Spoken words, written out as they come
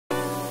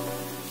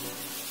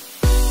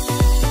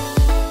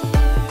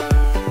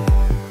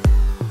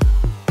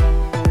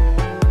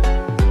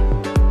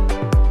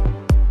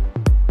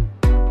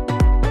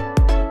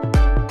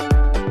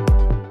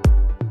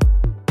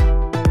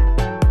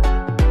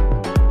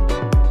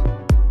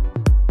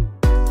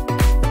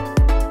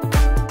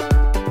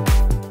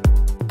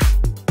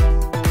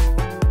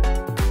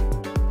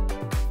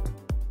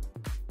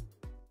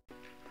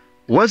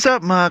What's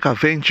up mga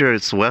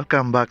ka-ventures?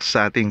 Welcome back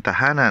sa ating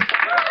tahanan.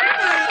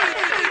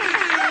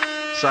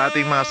 Sa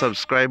ating mga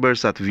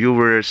subscribers at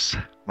viewers,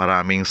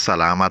 maraming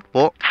salamat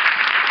po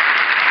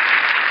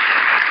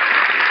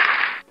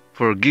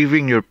for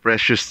giving your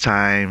precious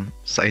time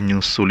sa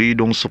inyong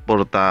solidong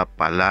suporta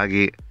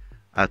palagi.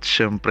 At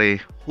syempre,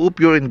 hope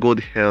you're in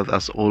good health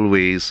as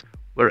always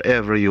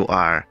wherever you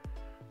are.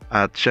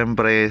 At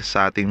syempre,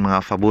 sa ating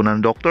mga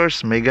Fabunan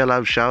Doctors, mega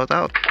love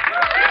shoutout.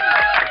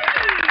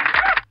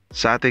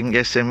 Sa ating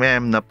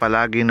SMM na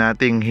palagi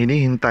nating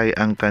hinihintay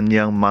ang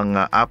kanyang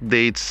mga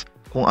updates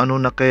kung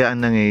ano na kaya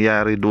ang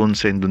nangyayari doon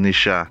sa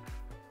Indonesia.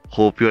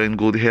 Hope you're in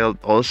good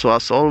health. Also,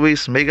 as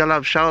always, mega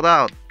love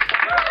shoutout.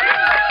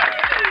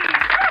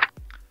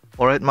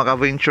 Alright mga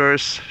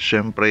ventures,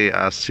 syempre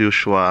as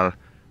usual,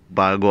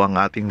 bago ang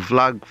ating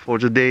vlog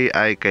for today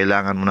ay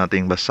kailangan mo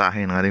nating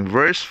basahin ang ating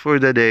verse for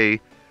the day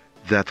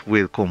that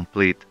will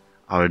complete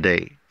our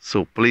day.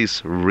 So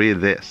please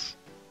read this.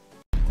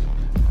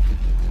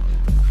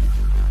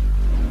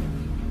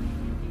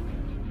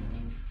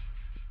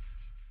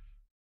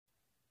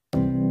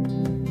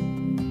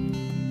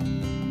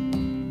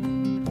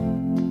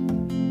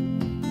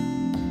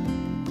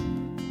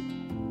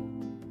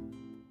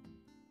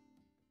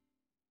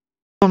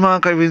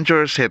 Mga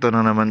ka-ventures, heto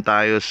na naman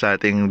tayo sa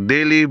ating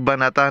daily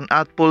banatan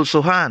at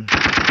pulsuhan.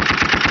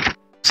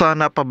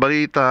 Sana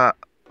pabalita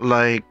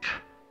like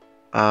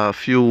a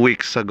few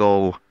weeks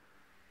ago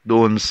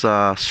doon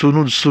sa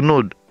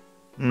sunod-sunod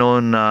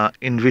na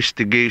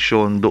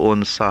investigation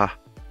doon sa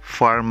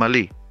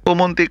Pharmally.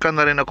 Pumunti ka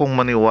na rin akong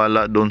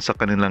maniwala doon sa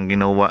kanilang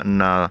ginawa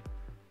na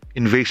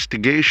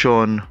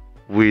investigation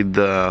with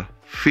the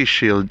face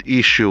shield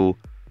issue,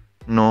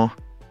 no?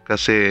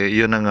 Kasi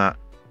yun na nga,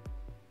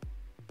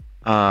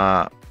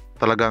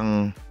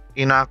 talagang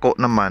inako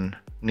naman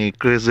ni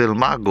Crizel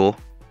Mago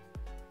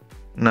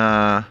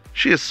na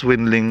she is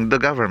swindling the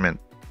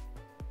government.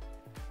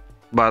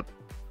 But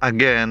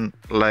again,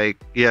 like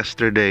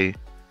yesterday,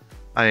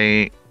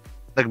 ay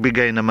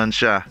nagbigay naman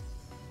siya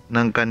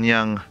ng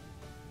kanyang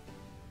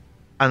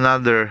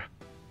another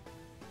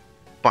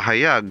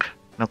pahayag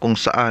na kung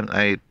saan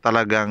ay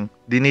talagang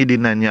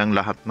dinidinan niya ang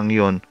lahat ng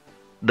yon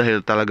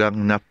dahil talagang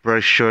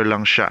na-pressure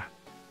lang siya.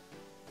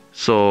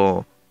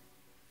 So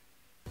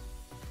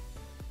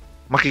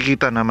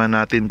makikita naman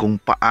natin kung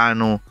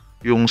paano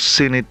yung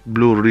Senate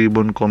Blue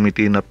Ribbon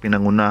Committee na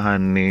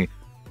pinangunahan ni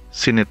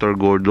Senator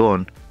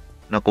Gordon,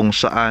 na kung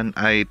saan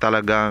ay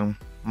talagang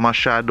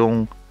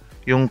masyadong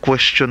yung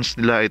questions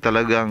nila ay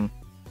talagang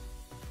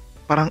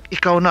parang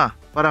ikaw na,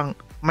 parang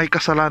may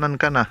kasalanan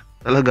ka na.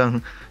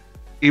 Talagang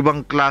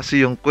ibang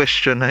klase yung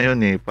question na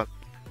yun eh.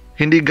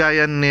 Hindi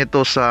gaya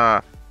nito sa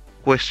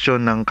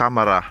question ng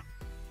Kamara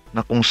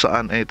na kung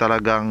saan ay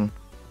talagang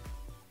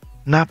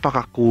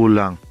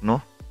napakakulang,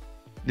 no?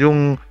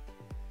 Yung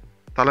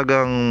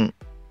talagang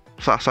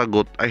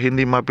sasagot ay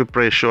hindi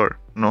mapipressure,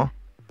 no?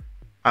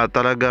 At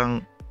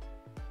talagang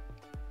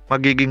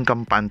magiging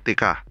kampante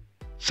ka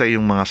sa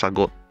iyong mga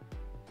sagot.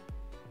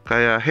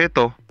 Kaya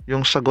heto,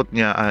 yung sagot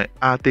niya ay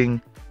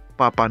ating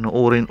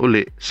papanoorin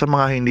uli sa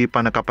mga hindi pa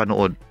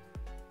nakapanood,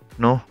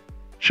 no?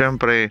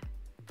 Syempre,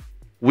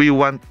 we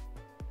want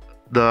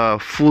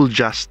the full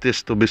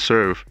justice to be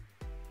served,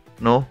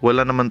 no?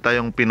 Wala naman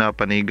tayong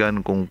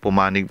pinapanigan kung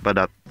pumanig pa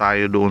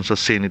tayo doon sa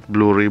Senate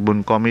Blue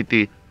Ribbon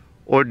Committee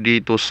or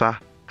dito sa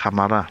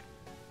Kamara.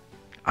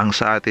 Ang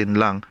sa atin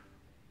lang,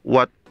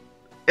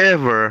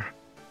 whatever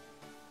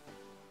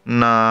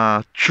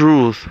na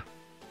truth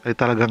ay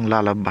talagang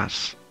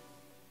lalabas.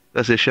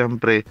 Kasi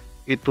syempre,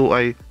 ito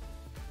ay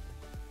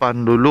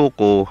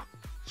panluloko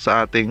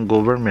sa ating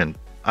government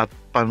at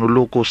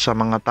panluloko sa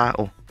mga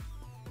tao,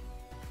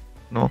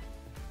 no?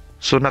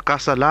 So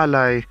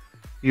nakasalalay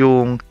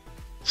yung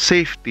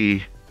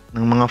safety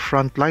ng mga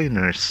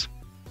frontliners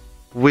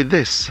with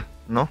this,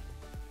 no?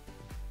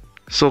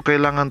 So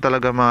kailangan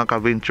talaga mga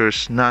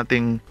ka-ventures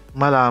nating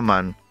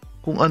malaman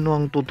kung ano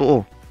ang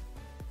totoo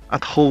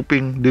at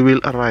hoping they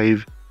will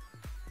arrive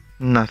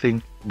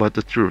nothing but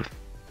the truth.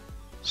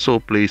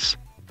 So please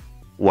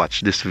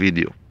watch this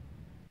video.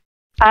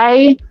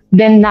 I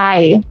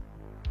deny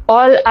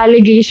all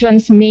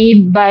allegations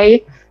made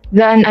by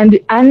the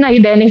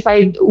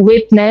unidentified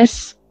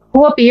witness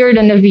who appeared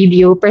on the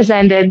video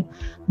presented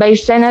by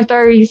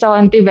Senator Risa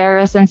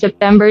Hontiveros on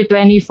September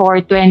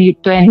 24,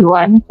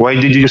 2021. Why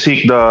did you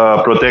seek the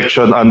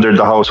protection under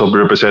the House of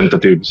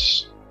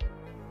Representatives?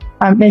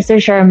 Mr.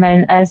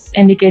 Chairman, as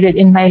indicated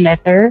in my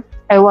letter,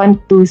 I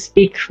want to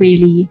speak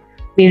freely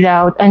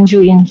without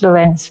undue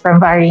influence from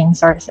varying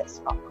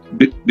sources.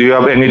 Do you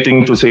have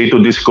anything to say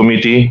to this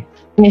committee?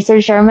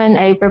 Mr.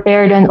 Chairman, I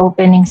prepared an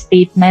opening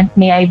statement.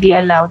 May I be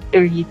allowed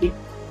to read it?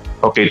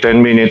 Okay, 10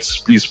 minutes.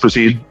 Please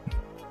proceed.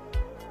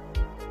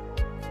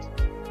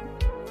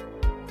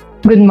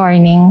 Good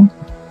morning.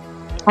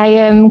 I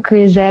am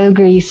Crizel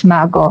Grace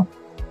Mago,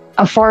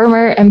 a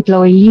former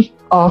employee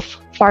of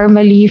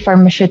Pharmally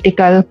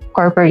Pharmaceutical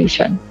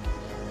Corporation.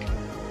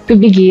 To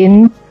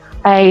begin,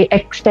 I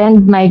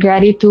extend my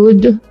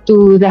gratitude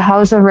to the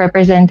House of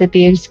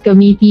Representatives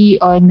Committee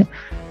on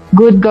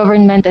good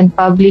government and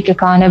public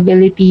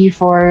accountability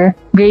for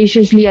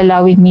graciously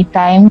allowing me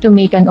time to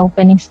make an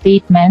opening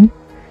statement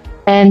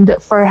and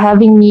for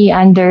having me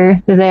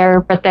under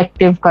their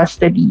protective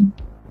custody.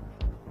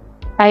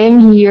 I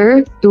am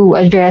here to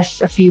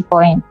address a few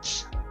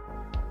points.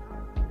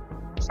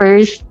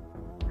 First,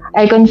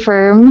 I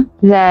confirm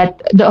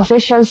that the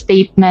official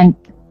statement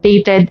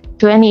dated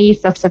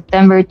 28th of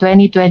September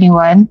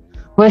 2021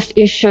 was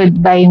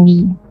issued by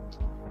me.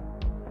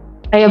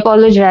 I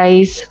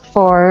apologize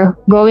for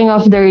going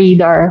off the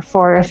radar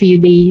for a few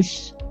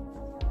days.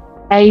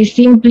 I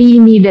simply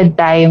needed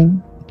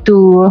time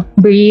to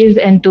breathe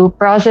and to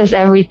process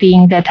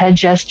everything that had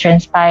just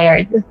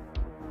transpired.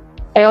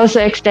 I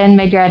also extend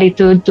my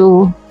gratitude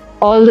to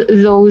all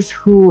those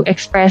who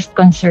expressed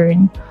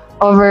concern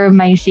over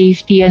my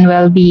safety and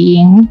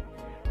well-being.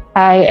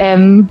 I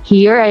am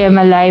here, I am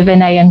alive,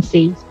 and I am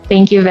safe.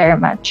 Thank you very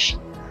much.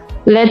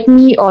 Let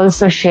me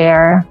also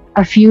share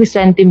a few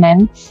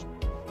sentiments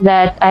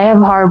that I have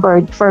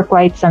harbored for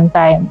quite some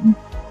time.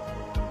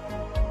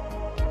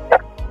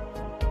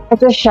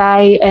 As a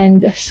shy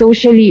and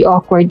socially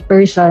awkward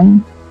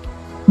person,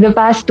 the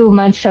past 2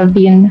 months have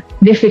been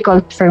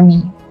difficult for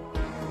me,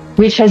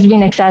 which has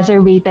been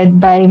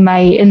exacerbated by my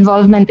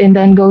involvement in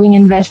the ongoing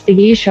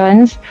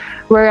investigations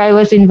where I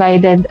was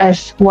invited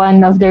as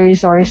one of the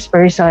resource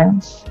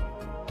persons.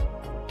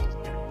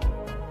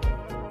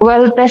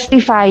 While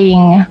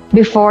testifying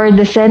before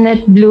the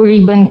Senate Blue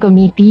Ribbon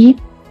Committee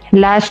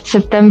last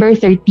September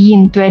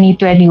 13,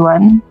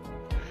 2021,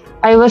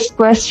 I was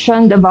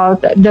questioned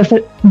about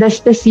the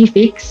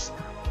specifics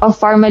of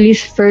Pharmally's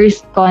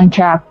first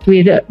contract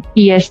with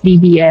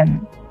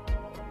PSDBM.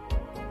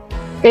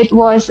 It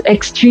was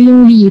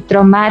extremely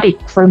traumatic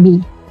for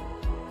me.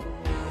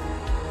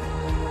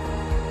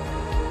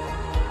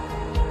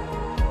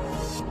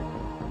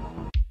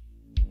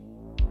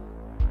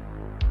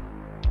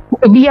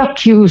 To be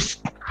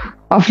accused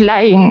of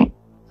lying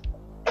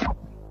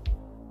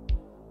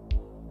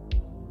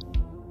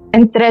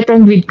and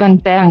threatened with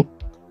contempt.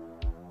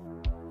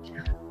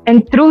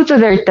 And true to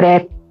their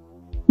threat,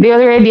 they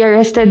already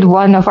arrested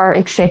one of our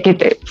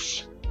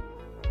executives.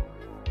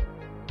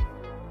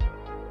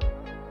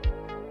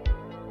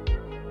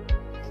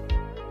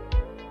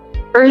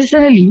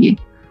 Personally,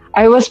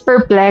 I was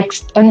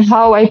perplexed on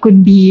how I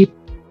could be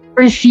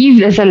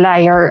perceived as a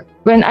liar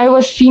when I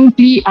was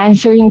simply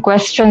answering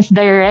questions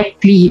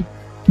directly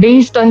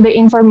based on the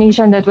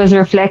information that was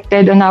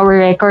reflected on our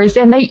records,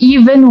 and I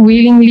even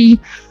willingly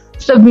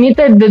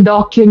submitted the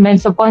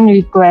documents upon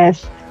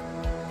request.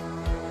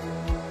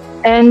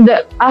 And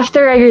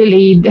after I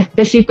relayed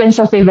the sequence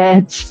of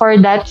events for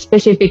that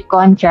specific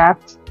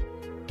contract,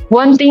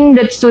 one thing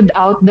that stood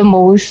out the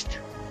most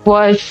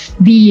was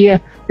the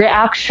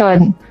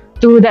reaction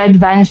to the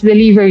advanced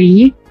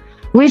delivery,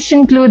 which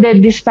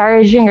included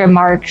disparaging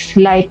remarks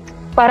like,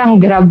 parang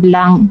grab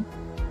lang.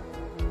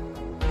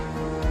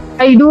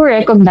 I do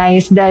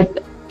recognize that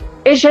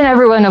each and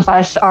every one of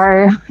us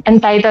are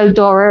entitled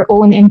to our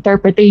own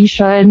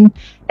interpretation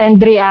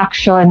and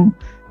reaction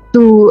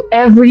to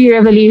every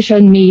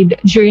revelation made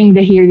during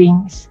the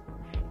hearings.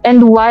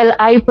 And while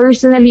I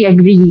personally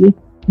agree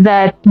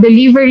that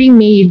delivery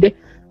made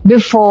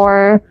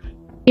before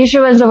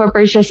issuance of a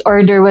purchase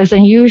order was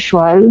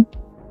unusual,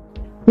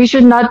 we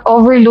should not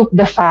overlook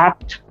the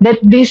fact that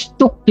this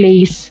took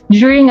place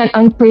during an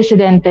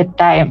unprecedented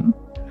time.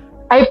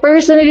 I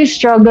personally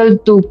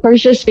struggled to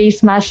purchase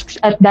face masks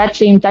at that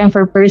same time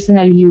for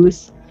personal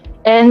use.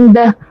 And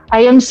I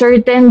am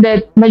certain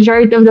that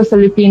majority of the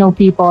Filipino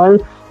people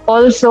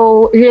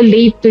also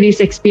relate to this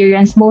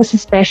experience, most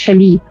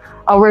especially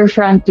our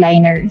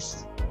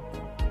frontliners.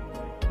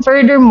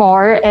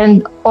 Furthermore,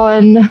 and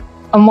on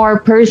a more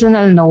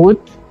personal note,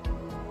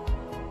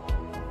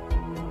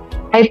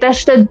 I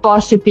tested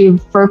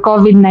positive for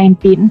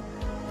COVID-19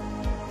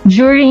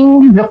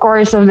 during the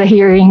course of the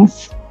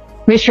hearings,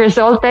 which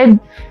resulted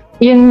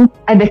in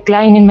a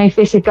decline in my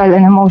physical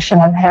and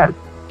emotional health.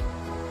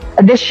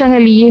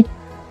 Additionally,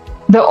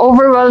 the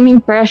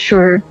overwhelming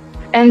pressure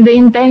and the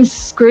intense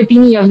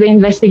scrutiny of the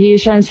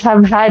investigations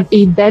have had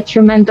a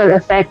detrimental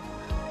effect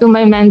to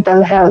my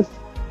mental health.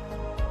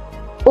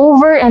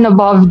 Over and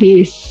above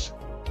this,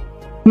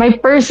 my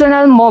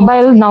personal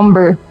mobile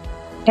number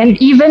and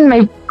even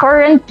my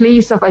current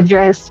place of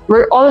address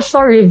were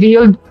also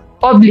revealed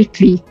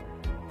publicly.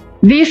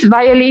 This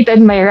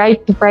violated my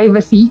right to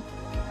privacy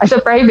as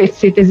a private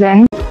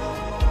citizen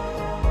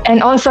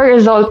and also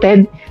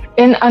resulted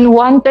in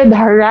unwanted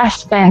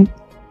harassment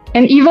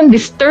and even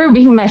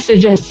disturbing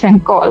messages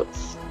and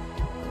calls.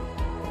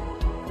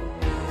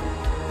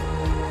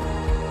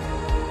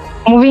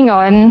 Moving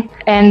on,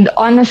 and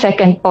on a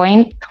second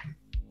point,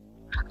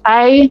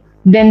 I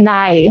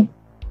deny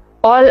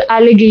all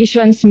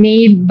allegations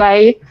made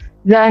by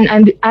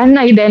the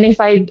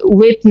unidentified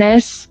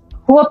witness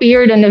who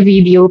appeared on a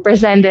video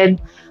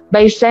presented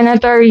by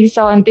Senator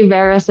Risa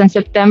Hontiveros on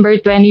September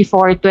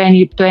 24,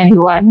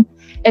 2021.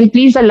 And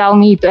please allow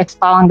me to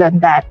expound on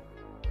that.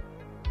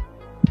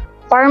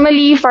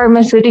 Pharmally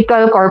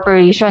Pharmaceutical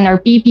Corporation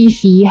or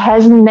PPC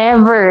has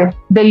never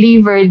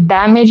delivered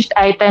damaged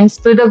items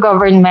to the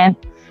government,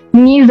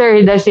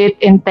 neither does it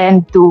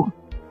intend to.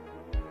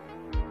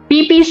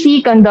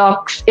 PPC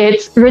conducts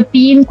its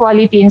routine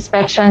quality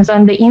inspections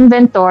on the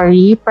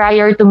inventory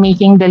prior to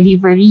making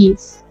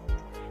deliveries.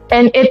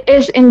 And it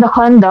is in the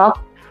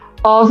conduct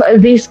of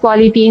these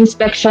quality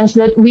inspections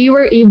that we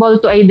were able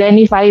to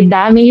identify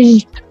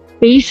damaged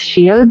face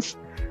shields,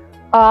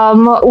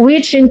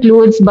 which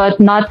includes but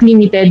not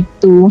limited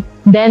to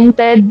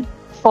dented,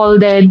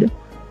 folded,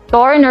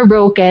 torn or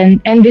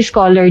broken, and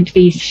discolored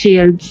face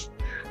shields.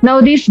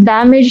 Now, these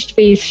damaged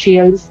face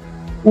shields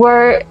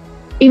were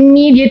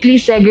immediately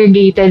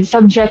segregated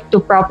subject to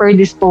proper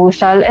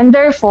disposal, and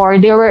therefore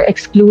they were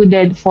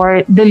excluded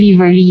for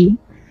delivery.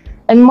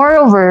 And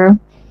moreover,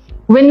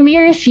 when we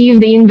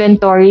received the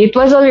inventory, it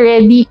was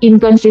already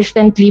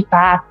inconsistently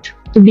packed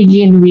to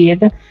begin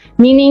with,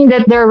 meaning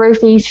that there were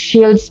face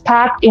shields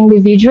packed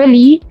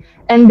individually,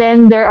 and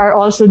then there are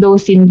also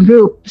those in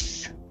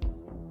groups.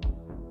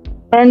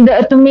 And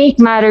to make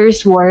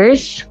matters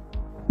worse,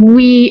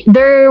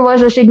 there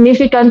was a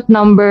significant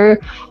number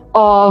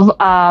of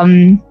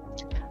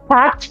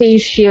packed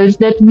face shields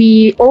that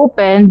we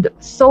opened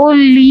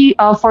solely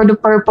for the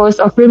purpose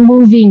of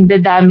removing the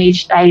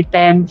damaged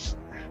items.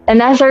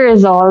 And as a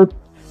result,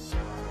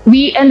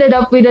 we ended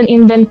up with an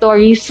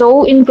inventory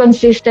so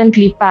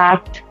inconsistently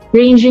packed,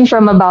 ranging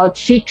from about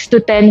 6 to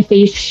 10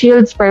 face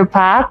shields per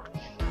pack,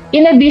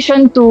 in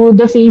addition to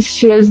the face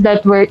shields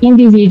that were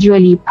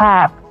individually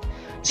packed.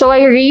 So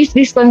I raised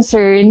this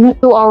concern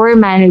to our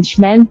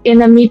management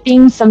in a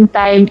meeting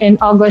sometime in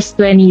August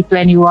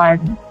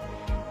 2021.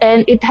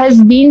 And it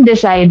has been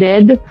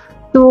decided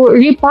to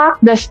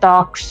repack the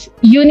stocks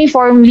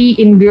uniformly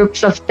in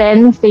groups of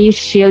 10 face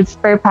shields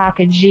per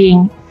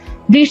packaging.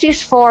 This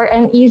is for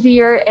an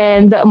easier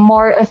and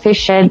more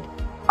efficient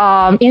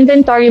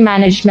inventory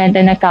management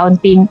and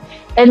accounting.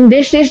 And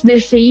this is the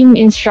same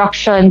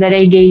instruction that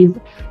I gave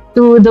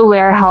to the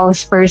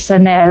warehouse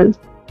personnel.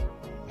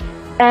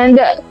 And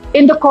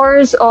in the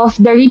course of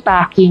the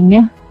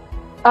repacking,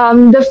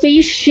 the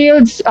face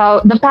shields,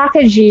 the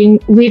packaging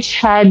which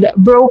had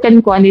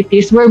broken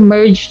quantities were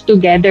merged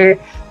together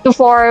to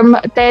form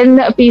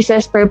 10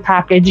 pieces per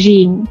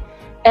packaging.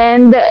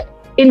 And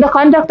in the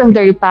conduct of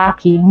the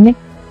repacking,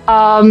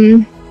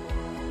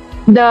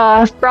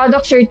 the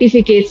product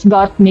certificates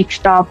got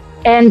mixed up,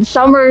 and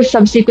some were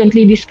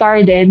subsequently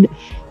discarded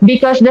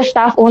because the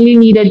staff only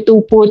needed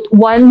to put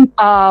one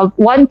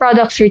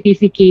product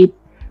certificate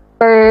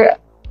per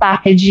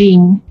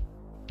packaging.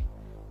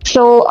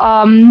 So,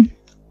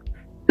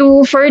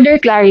 to further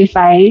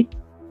clarify,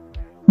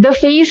 the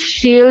face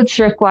shields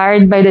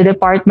required by the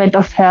Department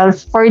of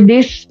Health for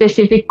this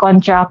specific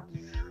contract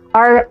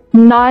are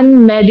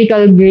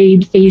non-medical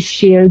grade face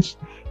shields,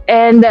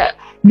 and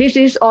this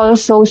is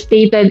also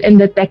stated in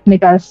the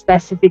technical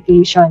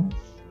specifications.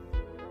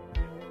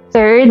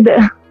 Third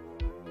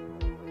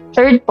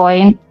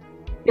point,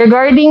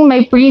 regarding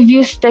my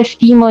previous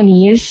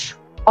testimonies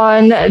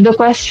on the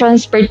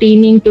questions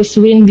pertaining to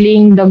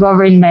swindling the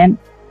government,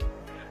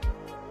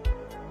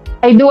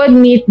 I do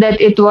admit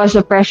that it was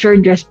a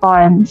pressured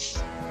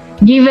response.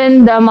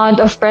 Given the amount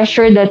of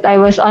pressure that I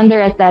was under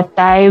at that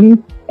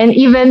time, and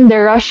even the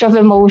rush of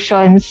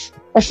emotions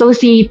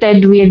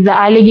associated with the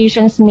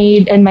allegations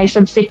made and my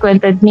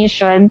subsequent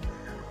admission,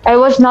 I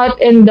was not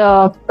in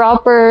the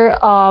proper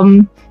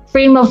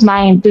frame of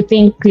mind to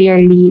think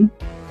clearly.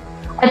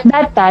 At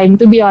that time,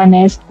 to be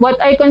honest,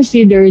 what I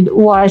considered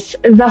was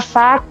the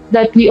fact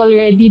that we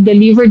already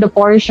delivered a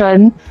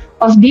portion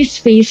of these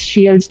face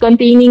shields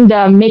containing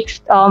the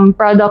mixed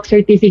product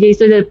certificates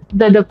to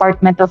the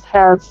Department of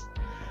Health.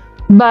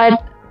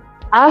 But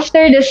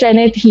after the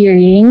Senate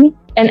hearing,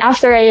 and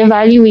after I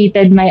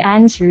evaluated my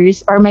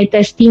answers or my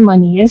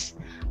testimonies,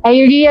 I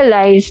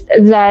realized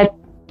that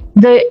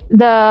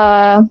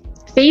the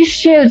face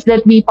shields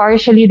that we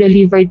partially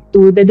delivered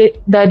to the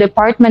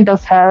Department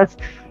of Health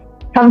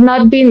have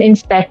not been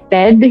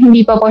inspected.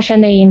 Hindi pa po siya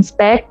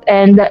na-inspect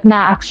and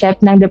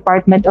na-accept ng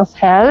Department of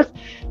Health.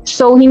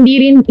 So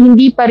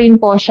hindi pa rin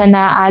po siya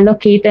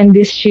na-allocate and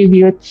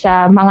distribute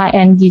sa mga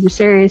end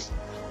users.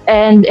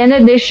 And in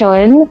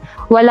addition,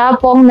 wala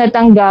pong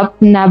natanggap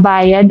na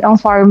bayad ang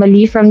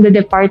Pharmally from the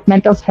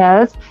Department of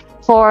Health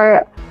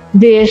for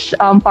this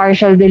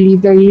partial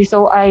delivery.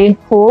 So I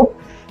hope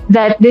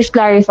that this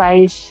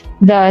clarifies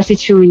the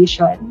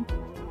situation.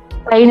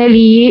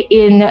 Finally,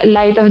 in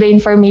light of the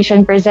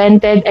information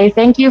presented, I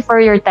thank you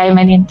for your time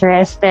and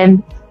interest,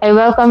 and I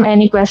welcome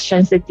any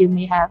questions that you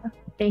may have.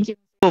 Thank you.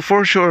 So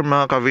for sure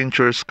mga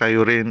ka-ventures,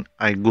 kayo rin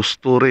ay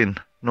gusto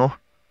rin, no,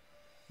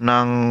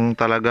 ng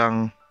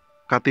talagang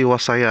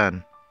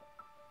katiwasayan,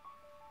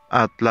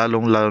 at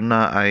lalong-lalo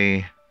na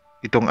ay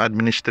itong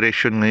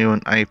administration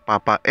ngayon ay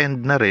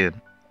papa-end na rin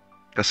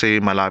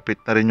kasi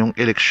malapit na rin yung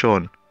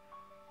eleksyon.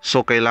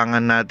 So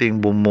kailangan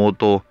nating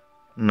bumoto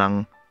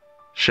ng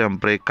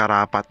siyempre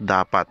karapat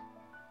dapat,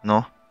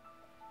 no?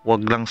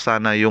 Wag lang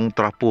sana yung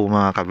trapo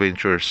mga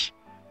ka-ventures.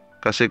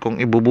 Kasi kung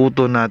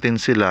ibubuto natin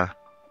sila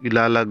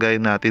ilalagay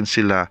natin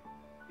sila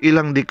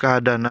ilang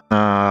dekada na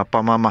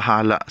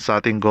pamamahala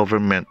sa ating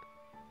government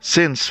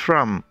since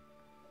from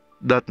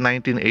that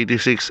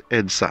 1986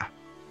 EDSA,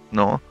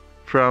 no?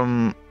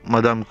 From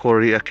Madam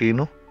Cory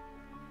Aquino,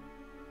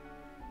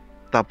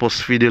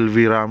 tapos Fidel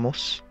V.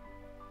 Ramos.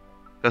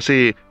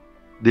 Kasi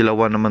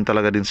dilawan naman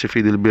talaga din si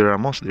Fidel V.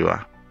 Ramos, di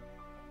ba?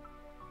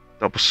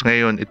 Tapos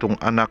ngayon, itong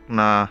anak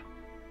na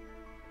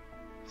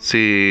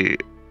si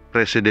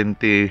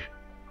Presidente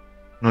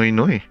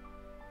Noynoy,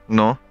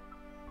 no?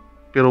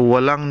 Pero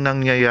walang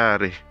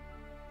nangyayari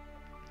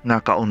na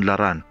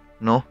kaunlaran,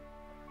 no?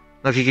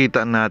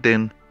 Nakikita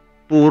natin,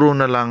 puro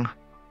na lang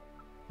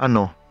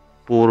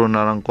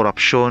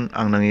korupsyon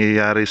ang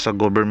nangyayari sa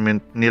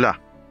government nila,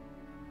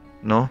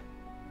 no?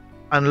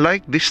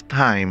 Unlike this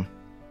time,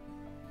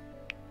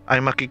 ay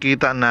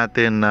makikita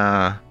natin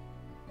na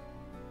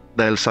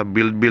dahil sa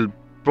build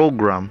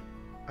program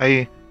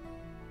ay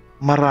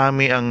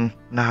marami ang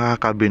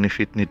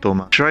nakaka-benefit nito.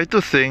 Try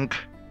to think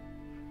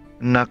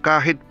na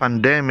kahit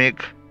pandemic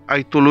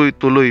ay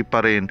tuloy-tuloy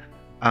pa rin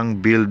ang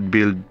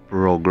build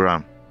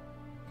program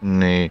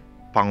ni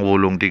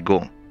Pangulong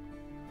Digong.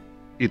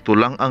 Ito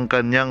lang ang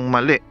kanyang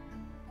mali,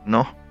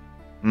 no?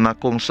 Na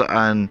kung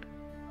saan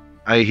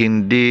ay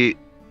hindi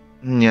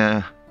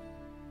niya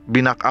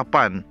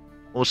binakapan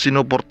o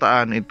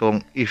sinuportaan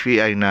itong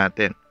FEI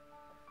natin,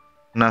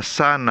 na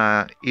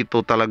sana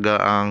ito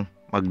talaga ang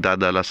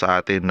magdadala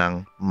sa atin ng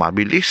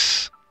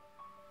mabilis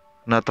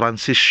na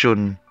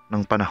transition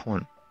ng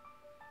panahon.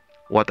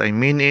 What I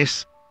mean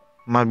is,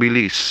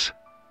 mabilis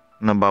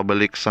na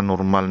babalik sa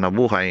normal na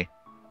buhay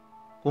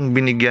kung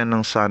binigyan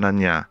ng sana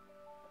niya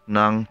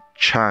ng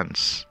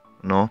chance,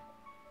 no?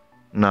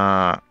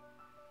 Na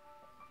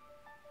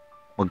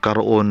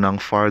magkaroon ng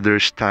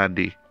further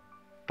study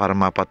para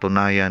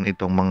mapatunayan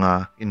itong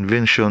mga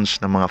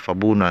inventions na mga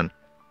fabunan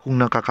kung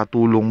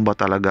nakakatulong ba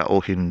talaga o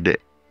hindi,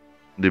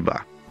 'di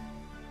ba?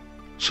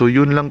 So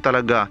yun lang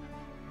talaga,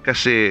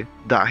 kasi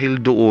dahil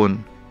doon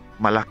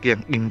malaki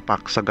ang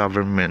impact sa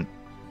government.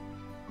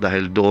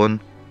 Dahil doon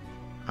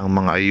ang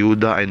mga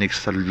ayuda ay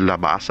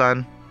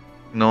nagsalabasan,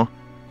 no?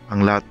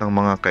 Ang lahat ng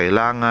mga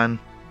kailangan,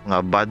 mga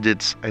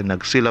budgets ay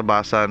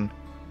nagsilabasan.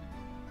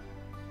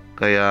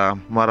 Kaya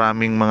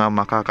maraming mga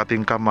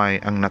makakating kamay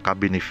ang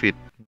nakabenefit.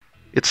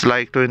 It's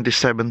like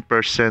 27%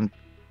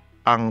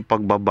 ang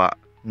pagbaba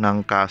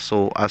ng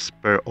kaso as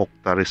per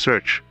Okta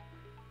Research.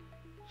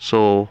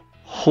 So,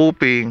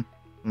 hoping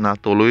na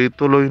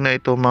tuloy-tuloy na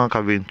ito mga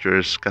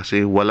ka-ventures,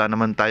 kasi wala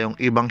naman tayong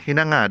ibang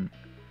hinangad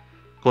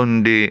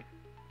kundi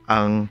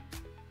ang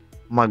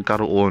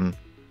magkaroon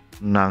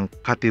ng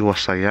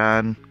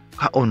katiwasayan,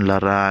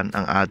 kaunlaran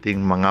ang ating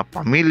mga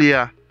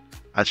pamilya,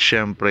 at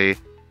syempre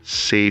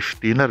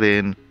safety na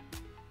rin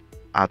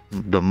at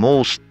the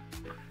most.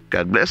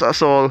 God bless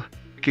us all.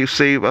 Keep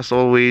safe as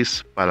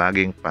always.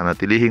 Palaging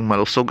panatilihing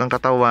malusog ang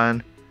katawan.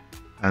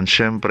 And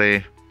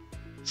syempre,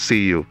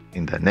 see you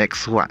in the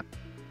next one.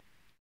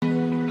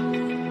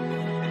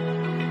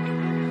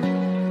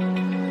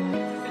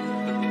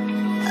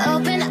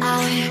 Open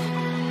eye,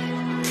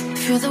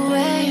 feel the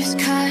waves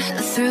cut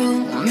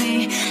through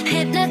me,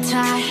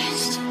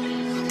 hypnotized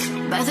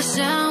by the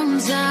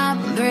sounds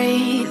I'm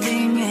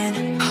breathing